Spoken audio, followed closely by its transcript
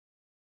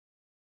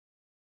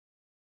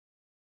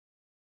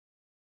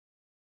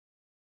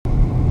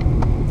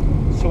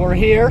we're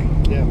here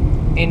Yeah.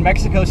 in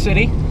Mexico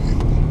City.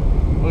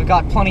 We've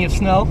got plenty of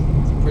snow.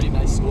 It's a pretty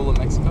nice school in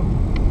Mexico.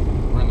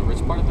 We're in the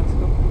rich part of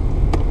Mexico.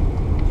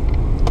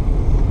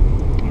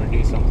 I'm gonna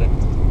do something.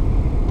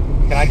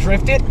 Can I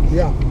drift it?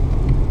 Yeah.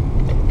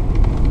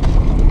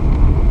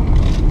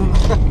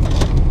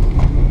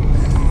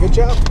 Good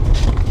job.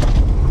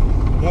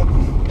 Yep.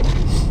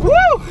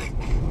 Woo!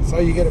 That's how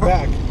you get it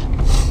back.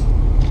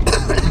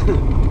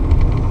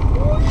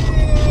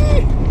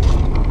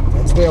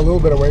 And stay a little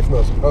bit away from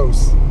those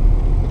posts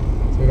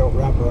so you don't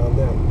wrap around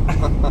them.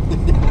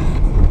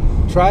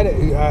 Try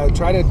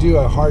to do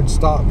a hard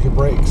stop with your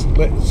brakes. I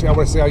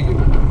want to see how you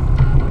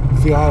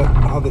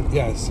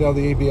feel see how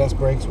the ABS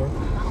brakes work.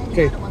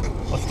 Okay.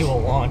 Let's do a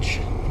launch.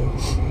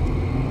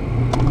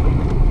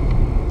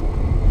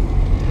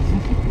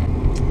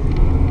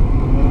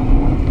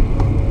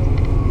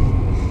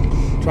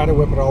 Try to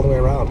whip it all the way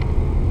around.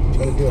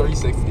 Try to do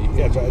 360. it.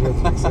 Yeah, try to do a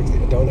 360,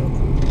 a donut.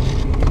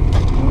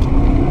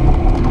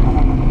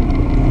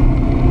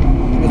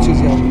 That's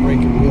usually how we break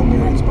your wheel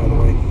bearings, by the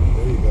way.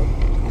 There you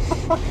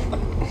go.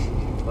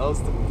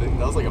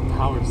 That was like a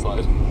power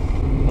slide.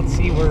 Let's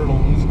see where it'll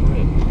lose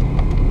grip.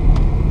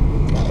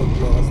 That's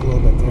a little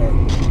bit there.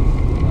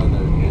 Oh,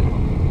 no, yeah.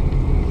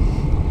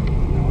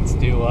 Now let's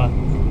do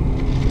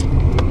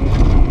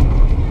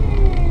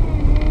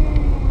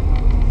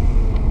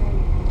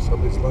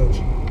somebody's lunch.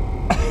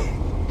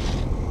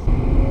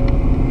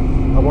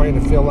 I want you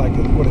to feel like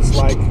what it's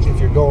like if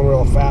you're going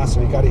real fast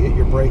and you got to hit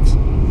your brakes.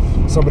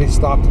 Somebody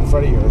stopped in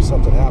front of you or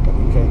something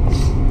happened.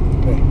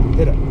 Okay,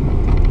 hit it.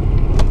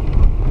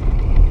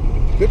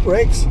 Good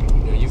brakes.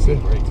 Yeah, you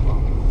good brakes,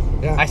 Mom.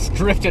 Yeah, I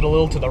drifted a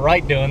little to the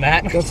right doing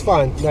that. that's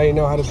fine. Now you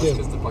know how to That's do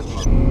because it. the parking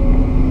lot.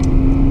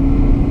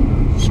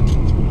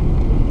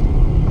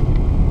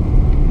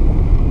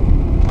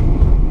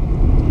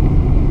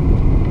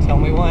 Tell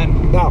me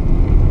when. Now, A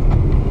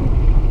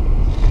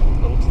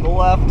little to the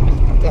left.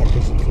 yeah,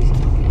 because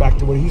back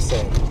to what he's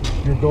saying,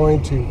 you're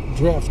going to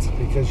drift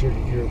because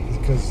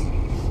because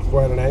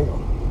we're at an angle.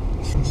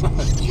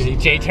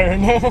 J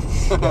turn.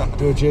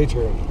 Do a J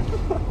turn.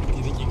 Do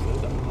you think you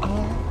could?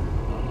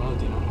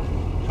 Do you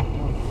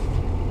know?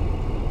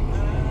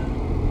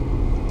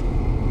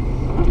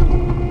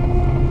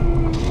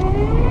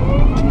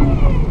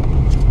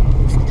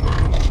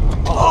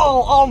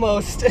 Oh,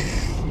 almost.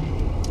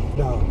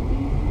 Now,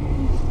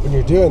 when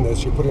you're doing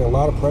this, you're putting a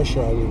lot of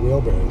pressure on your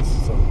wheel bearings,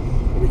 so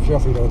be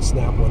careful you don't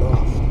snap one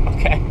off.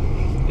 Okay.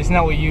 Isn't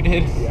that what you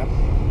did? Yep.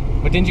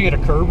 But didn't you hit a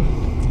curb?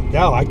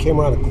 Now I came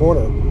around a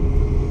corner,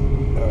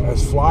 I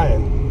was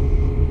flying,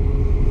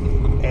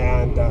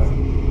 and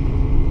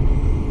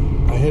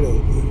I hit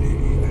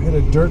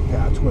a dirt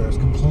patch where it was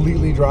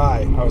completely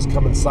dry. I was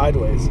coming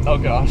sideways, Oh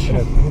gosh.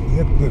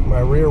 and my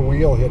rear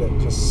wheel hit it,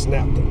 just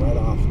snapped it right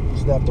off.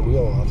 Snapped the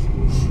wheel off,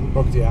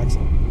 broke the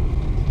axle.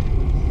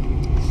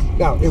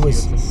 Now it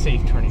was a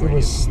safe turning it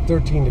radius. was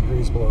 13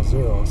 degrees below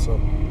zero, so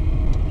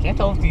Can't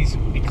tell if these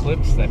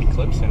Eclipse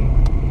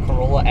and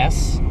Corolla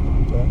S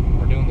yeah,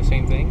 are doing the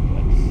same thing.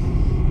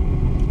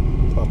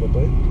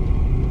 probably.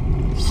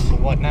 But, so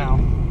what now?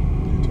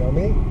 You tell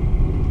me.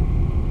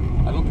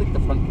 I don't think the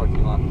front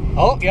parking lot.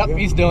 Oh, yep, Yeah.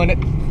 he's doing it.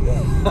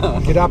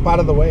 Yeah. Get up out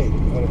of the way.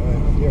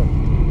 Here.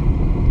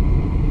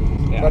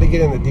 Yeah. Try to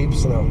get in the deep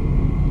snow.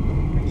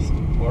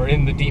 We're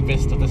in the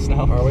deepest of the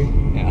snow. Are we?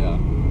 Yeah.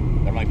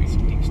 There might be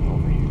some deep snow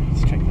over here.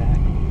 Let's check that.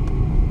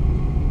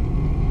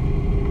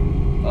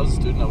 If I was a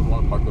student, I would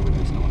want to park over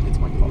there so no one hits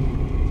my car.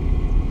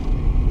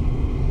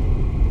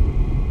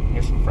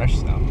 Here's some fresh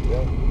snow.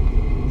 Yeah.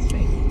 Let's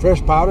see.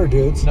 Fresh powder,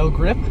 dudes. No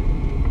grip.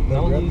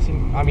 No grip?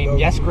 losing. I mean, No.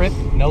 yes grip.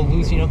 No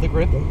losing of the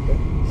grip. Okay.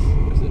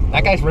 Is it?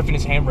 That guy's ripping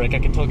his handbrake. I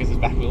can tell because his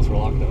back wheels were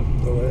locked up.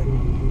 No way.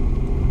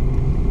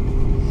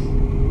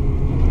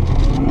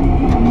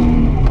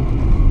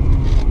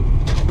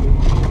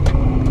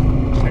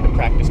 Tried to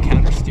practice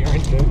counter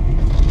steering. Okay.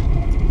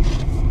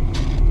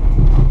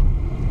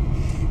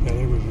 Yeah,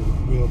 here was your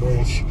wheel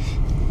bearings.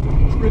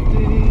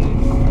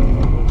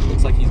 Drifting.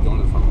 Looks like he's going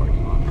to the front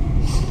parking lot.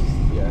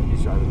 Yeah,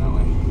 he's driving that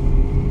way.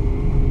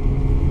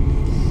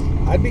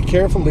 I'd be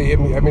careful to.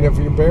 I mean, if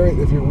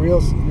your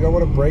wheels, you don't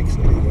want to break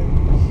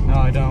anything. No,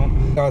 I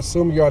don't. Now,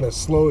 assume you're on a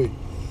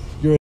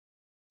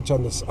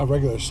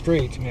regular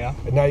street, Yeah.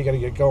 and now you got to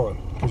get going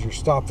because you're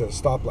stopped at a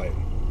stoplight.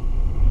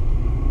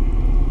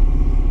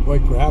 Boy,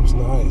 grab's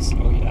nice.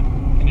 Oh yeah.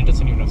 And it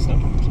doesn't even have snow.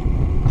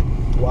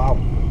 Wow.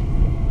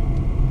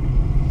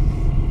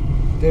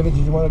 David,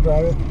 did you want to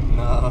drive it?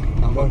 No,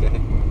 I'm No.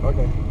 okay.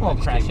 Okay.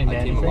 Won't crash into I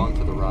came anything. along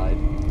for the ride.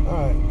 All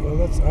right.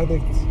 Well, I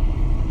think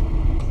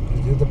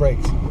you did the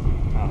brakes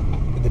Oh.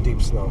 in the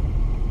deep snow.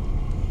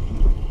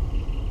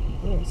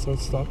 All right, so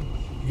it's stopped.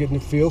 You getting a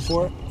feel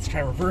for it? Let's try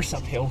reverse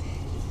uphill.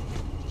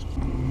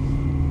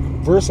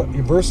 Reversing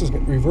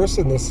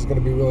this is going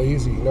to be really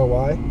easy. You know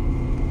why?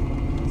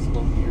 It's a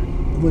little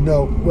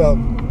weird. Well,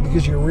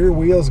 because your rear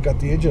wheels got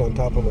the engine on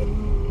top of it.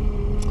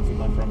 See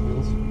my front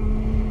wheels.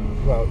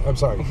 Well, I'm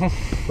sorry,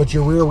 but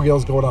your rear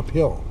wheel's going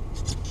uphill.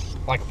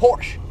 Like a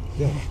Porsche.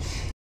 Yeah.